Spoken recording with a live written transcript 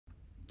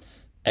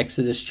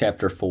Exodus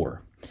chapter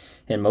 4.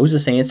 And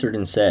Moses answered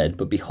and said,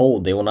 But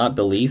behold, they will not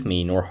believe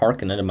me, nor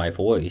hearken unto my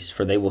voice,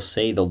 for they will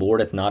say, The Lord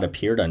hath not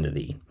appeared unto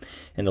thee.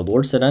 And the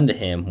Lord said unto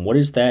him, What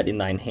is that in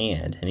thine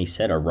hand? And he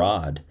said, A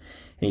rod.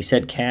 And he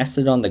said, Cast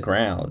it on the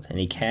ground. And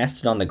he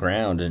cast it on the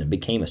ground, and it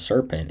became a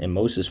serpent, and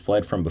Moses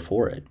fled from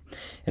before it.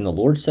 And the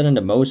Lord said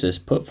unto Moses,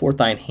 Put forth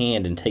thine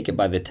hand, and take it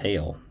by the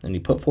tail. And he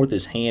put forth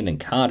his hand, and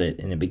caught it,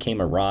 and it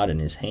became a rod in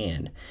his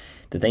hand,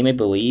 that they may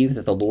believe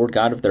that the Lord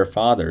God of their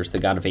fathers, the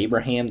God of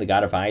Abraham, the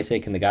God of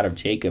Isaac, and the God of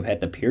Jacob,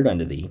 hath appeared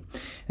unto thee.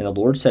 And the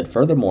Lord said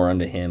furthermore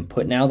unto him,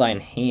 Put now thine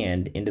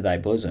hand into thy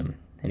bosom.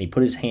 And he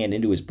put his hand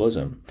into his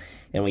bosom.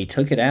 And when he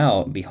took it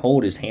out,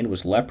 behold, his hand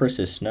was leprous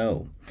as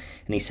snow.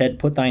 And he said,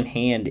 Put thine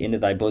hand into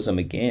thy bosom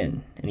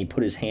again. And he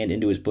put his hand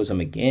into his bosom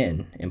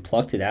again, and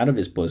plucked it out of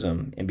his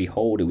bosom, and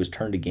behold, it was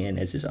turned again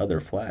as his other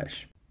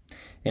flesh.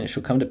 And it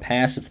shall come to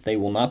pass, if they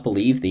will not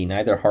believe thee,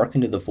 neither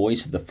hearken to the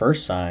voice of the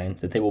first sign,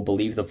 that they will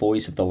believe the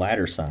voice of the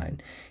latter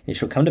sign. And it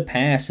shall come to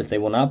pass, if they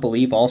will not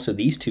believe also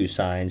these two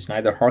signs,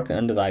 neither hearken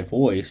unto thy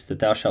voice, that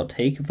thou shalt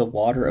take of the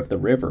water of the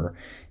river,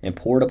 and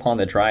pour it upon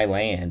the dry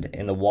land,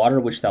 and the water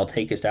which thou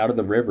takest out of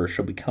the river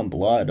shall become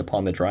blood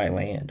upon the dry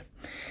land.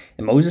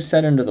 And Moses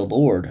said unto the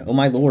Lord, O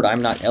my Lord, I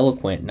am not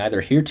eloquent,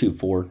 neither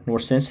heretofore, nor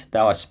since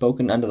thou hast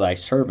spoken unto thy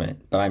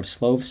servant, but I am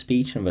slow of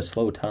speech and of a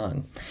slow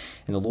tongue.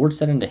 And the Lord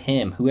said unto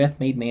him, Who hath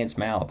made man's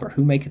mouth, or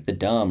who maketh the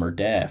dumb, or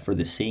deaf, or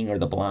the seeing, or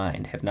the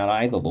blind? Have not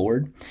I the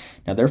Lord?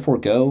 Now therefore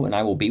go, and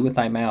I will be with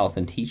thy mouth,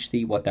 and teach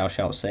thee what thou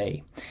shalt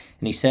say.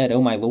 And he said,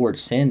 O my Lord,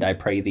 send, I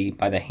pray thee,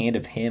 by the hand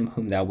of him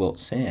whom thou wilt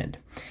send.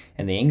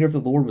 And the anger of the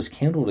Lord was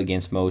kindled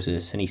against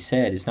Moses, and he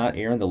said, Is not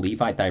Aaron the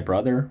Levite thy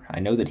brother? I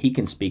know that he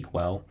can speak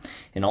well.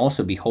 And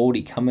also, behold,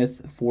 he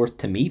cometh forth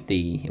to meet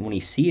thee, and when he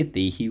seeth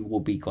thee, he will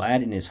be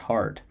glad in his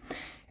heart.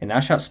 And thou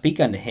shalt speak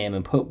unto him,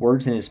 and put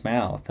words in his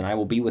mouth, and I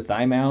will be with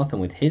thy mouth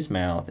and with his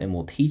mouth, and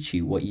will teach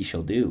you what ye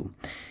shall do.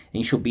 And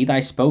he shall be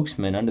thy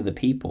spokesman unto the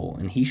people,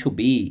 and he shall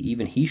be,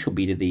 even he shall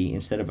be to thee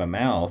instead of a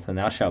mouth, and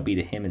thou shalt be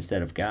to him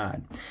instead of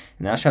God.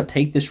 And thou shalt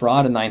take this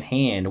rod in thine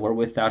hand,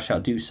 wherewith thou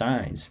shalt do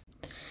signs.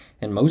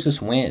 And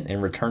Moses went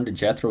and returned to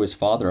Jethro his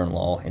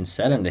father-in-law, and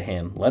said unto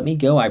him, Let me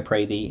go, I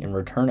pray thee, and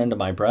return unto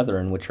my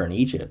brethren which are in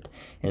Egypt,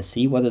 and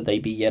see whether they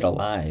be yet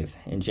alive.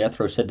 And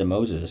Jethro said to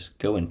Moses,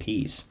 Go in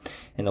peace.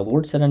 And the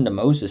Lord said unto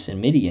Moses in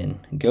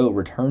Midian, Go,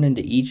 return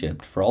into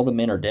Egypt, for all the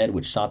men are dead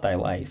which sought thy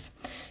life.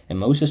 And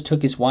Moses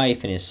took his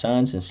wife and his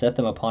sons, and set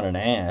them upon an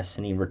ass,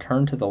 and he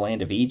returned to the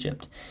land of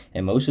Egypt.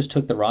 And Moses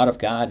took the rod of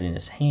God in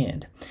his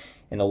hand.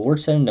 And the Lord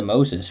said unto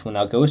Moses, When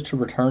thou goest to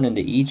return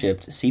into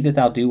Egypt, see that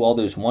thou do all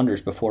those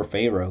wonders before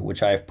Pharaoh,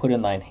 which I have put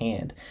in thine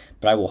hand.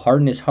 But I will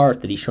harden his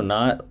heart, that he shall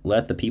not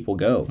let the people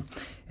go.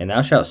 And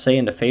thou shalt say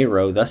unto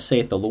Pharaoh, Thus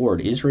saith the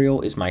Lord,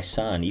 Israel is my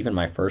son, even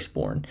my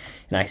firstborn.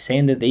 And I say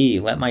unto thee,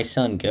 Let my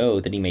son go,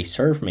 that he may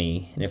serve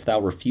me. And if thou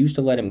refuse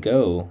to let him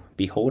go,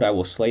 behold, I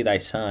will slay thy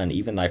son,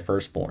 even thy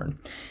firstborn.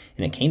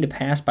 And it came to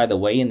pass by the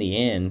way in the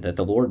end, that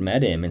the Lord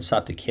met him, and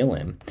sought to kill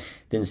him.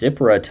 Then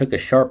Zipporah took a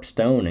sharp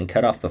stone, and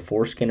cut off the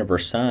foreskin of her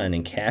son,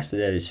 and cast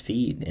it at his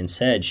feet, and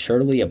said,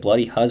 Surely a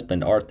bloody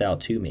husband art thou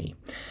to me.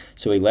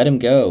 So he let him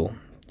go.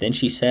 Then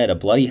she said, A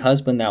bloody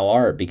husband thou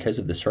art, because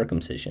of the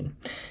circumcision.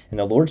 And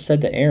the Lord said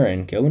to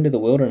Aaron, Go into the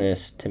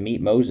wilderness to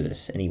meet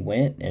Moses. And he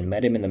went, and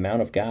met him in the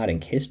mount of God,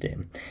 and kissed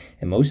him.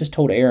 And Moses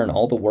told Aaron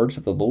all the words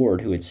of the Lord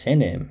who had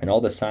sent him, and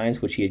all the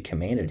signs which he had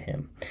commanded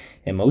him.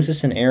 And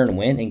Moses and Aaron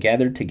went and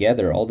gathered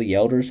together all the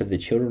elders of the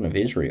children of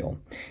Israel.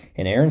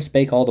 And Aaron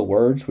spake all the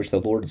words which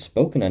the Lord had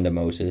spoken unto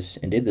Moses,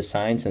 and did the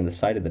signs in the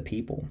sight of the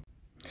people.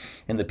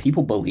 And the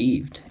people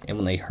believed, and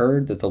when they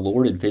heard that the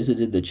Lord had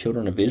visited the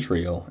children of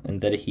Israel,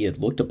 and that he had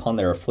looked upon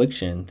their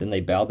affliction, then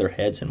they bowed their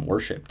heads and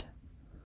worshipped.